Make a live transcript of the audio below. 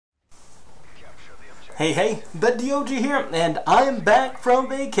Hey, TheDeoge here, and I'm back from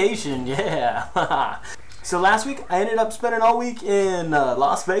vacation, yeah. So last week, I ended up spending all week in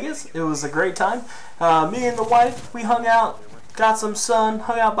Las Vegas. It was a great time. Me and the wife, we hung out, got some sun,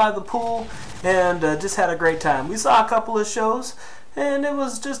 hung out by the pool, and just had a great time. We saw a couple of shows, and it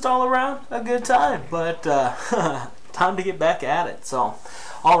was just all around a good time. But time to get back at it. So,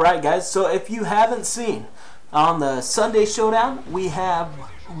 alright guys, so if you haven't seen, on the Sunday Showdown, we have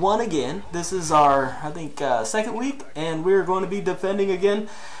won again. This is our, I think, second week, and we're going to be defending again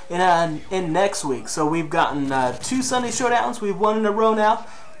in next week. So we've gotten 2 Sunday Showdowns. We've won in a row now,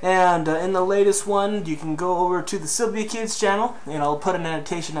 and in the latest one, you can go over to the Sylvia Kids channel, and I'll put an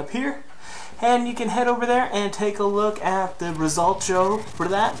annotation up here, and you can head over there and take a look at the result show for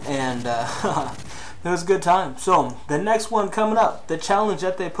that, and it was a good time. So the next one coming up, the challenge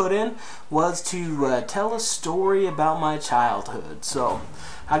that they put in was to tell a story about my childhood. So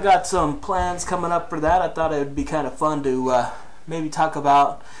I got some plans coming up for that. I thought it would be kind of fun to maybe talk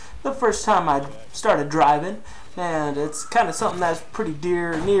about the first time I started driving, and it's kind of something that's pretty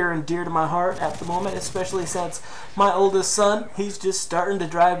near and dear to my heart at the moment, especially since my oldest son, he's just starting to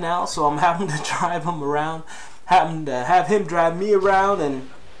drive now, so I'm having to drive him around, having to have him drive me around, and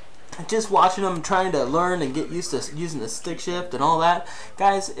just watching them trying to learn and get used to using the stick shift and all that.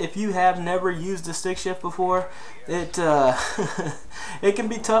 Guys, if you have never used a stick shift before, it it can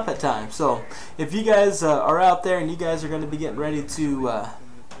be tough at times. So if you guys are out there and you guys are going to be getting ready to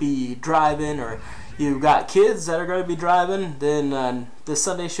be driving, or you got kids that are going to be driving, then the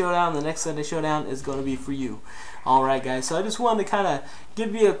Sunday Showdown, the next Sunday Showdown is going to be for you. Alright guys, so I just wanted to kind of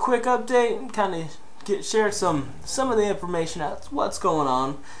give you a quick update and kind of share some of the information out what's going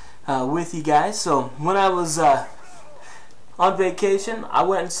on with you guys. So when I was on vacation, I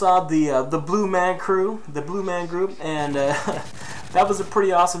went and saw the Blue Man Crew, the Blue Man Group, and that was a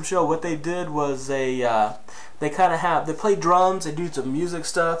pretty awesome show. What they did was they play drums, they do some music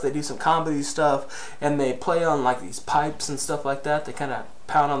stuff, they do some comedy stuff, and they play on like these pipes and stuff like that. They kind of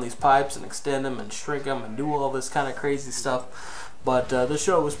pound on these pipes and extend them and shrink them and do all this kind of crazy stuff. But the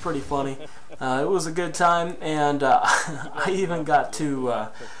show was pretty funny. It was a good time, and I even got to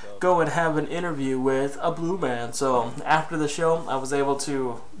go and have an interview with a blue man. So after the show, I was able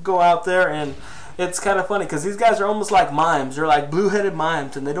to go out there, and it's kind of funny because these guys are almost like mimes. They're like blue-headed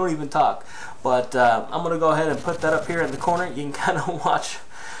mimes, and they don't even talk. But I'm going to go ahead and put that up here in the corner. You can kind of watch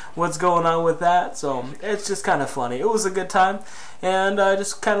what's going on with that. So it's just kind of funny. It was a good time, and I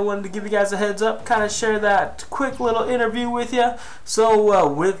just kind of wanted to give you guys a heads up, kind of share that quick little interview with you.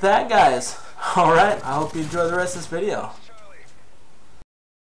 So with that, guys, alright, I hope you enjoy the rest of this video.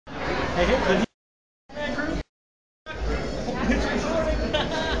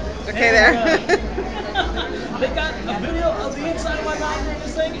 Okay, there. They got a video of the inside of my mouth during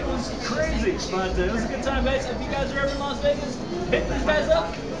this thing. It was crazy, but it was a good time, guys. If you guys are ever in Las Vegas, hit these guys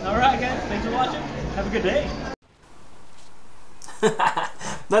up. Alright guys, thanks for watching. Have a good day.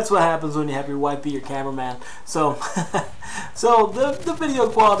 That's what happens when you have your wife be your cameraman. So so the video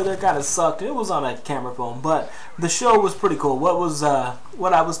quality there kind of sucked. It was on a camera phone, but the show was pretty cool.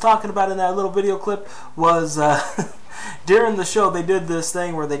 What I was talking about in that little video clip was during the show, they did this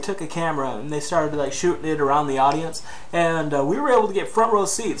thing where they took a camera and they started like shooting it around the audience, and we were able to get front row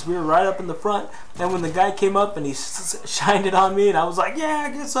seats. We were right up in the front, and when the guy came up and he shined it on me, and I was like, yeah,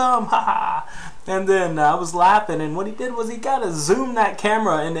 get some, haha. And then I was laughing, and what he did was he kind of zoomed that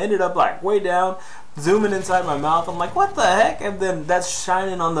camera and ended up like way down, zooming inside my mouth. I'm like, what the heck? And then that's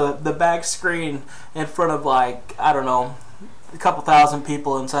shining on the back screen in front of, like, I don't know, a couple thousand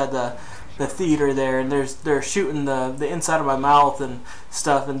people inside the theater there, and they're shooting the inside of my mouth and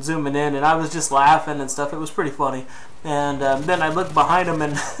stuff and zooming in, and I was just laughing and stuff. It was pretty funny. And then I looked behind him,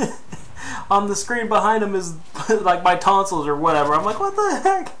 and on the screen behind him is like my tonsils or whatever. I'm like, what the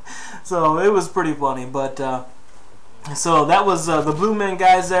heck? So it was pretty funny. But so that was the Blue Man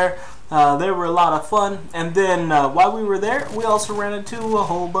guys there. They were a lot of fun. And then while we were there, we also ran into a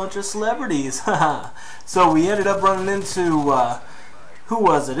whole bunch of celebrities. So we ended up running into who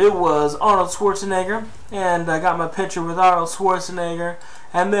was it? It was Arnold Schwarzenegger, and I got my picture with Arnold Schwarzenegger,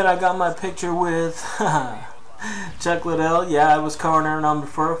 and then I got my picture with Chuck Liddell. Yeah, I was cornering him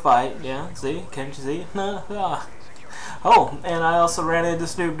for a fight. Yeah, see? Can't you see? Oh, and I also ran into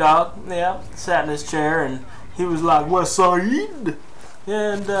Snoop Dogg. Yeah, sat in his chair, and he was like, "West Side,"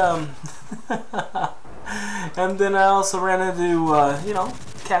 and and then I also ran into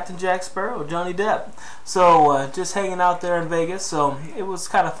Captain Jack Sparrow, Johnny Depp. So just hanging out there in Vegas, so it was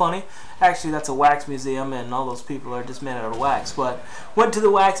kind of funny. Actually, that's a wax museum, and all those people are just made out of wax. But went to the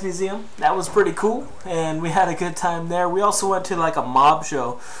wax museum. That was pretty cool, and we had a good time there. We also went to like a mob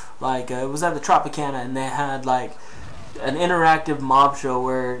show. Like it was at the Tropicana, and they had like an interactive mob show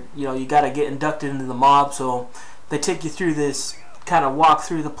where you got to get inducted into the mob. So they take you through this kind of walk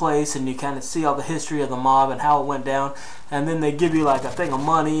through the place, and you kind of see all the history of the mob and how it went down, and then they give you like a thing of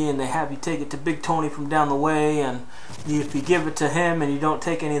money, and they have you take it to Big Tony from down the way, and if you give it to him and you don't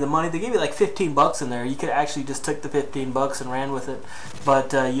take any of the money, they give you like 15 bucks in there. You could actually just took the 15 bucks and ran with it,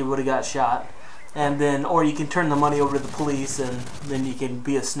 but you would have got shot. And then, or you can turn the money over to the police, and then you can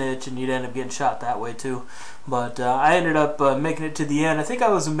be a snitch, and you'd end up getting shot that way too. But I ended up making it to the end. I think I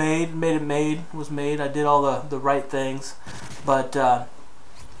was made. I did all the right things, but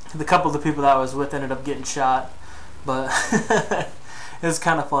the couple of the people that I was with ended up getting shot. But it was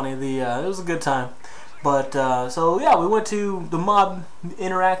kind of funny. It was a good time. But so yeah, we went to the Mob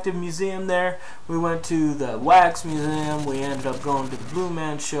Interactive Museum there. We went to the Wax Museum. We ended up going to the Blue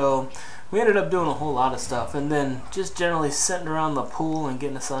Man Show. We ended up doing a whole lot of stuff, and then just generally sitting around the pool and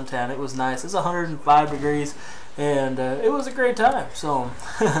getting a suntan. It was nice. It's 105 degrees, and it was a great time. So,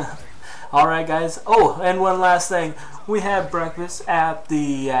 all right, guys. Oh, and one last thing. We had breakfast at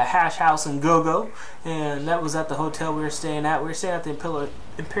the Hash House in Go-Go, and that was at the hotel we were staying at. We were staying at the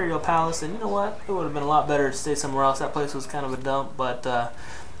Imperial Palace, and you know what? It would have been a lot better to stay somewhere else. That place was kind of a dump, but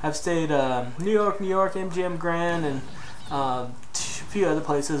I've stayed New York, MGM Grand, and a few other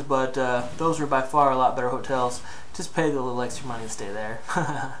places, but those were by far a lot better hotels. Just pay the little extra money to stay there.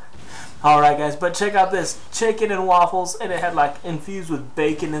 Alright guys, but check out this chicken and waffles, and it had like infused with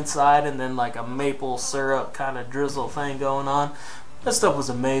bacon inside, and then like a maple syrup kind of drizzle thing going on. That stuff was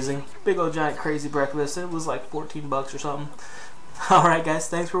amazing. Big old giant crazy breakfast. It was like 14 bucks or something. Alright guys,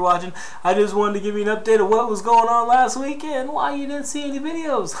 thanks for watching. I just wanted to give you an update of what was going on last week and why you didn't see any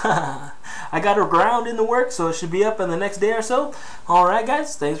videos. I got a ground in the works, so it should be up in the next day or so. Alright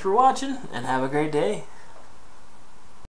guys, thanks for watching, and have a great day.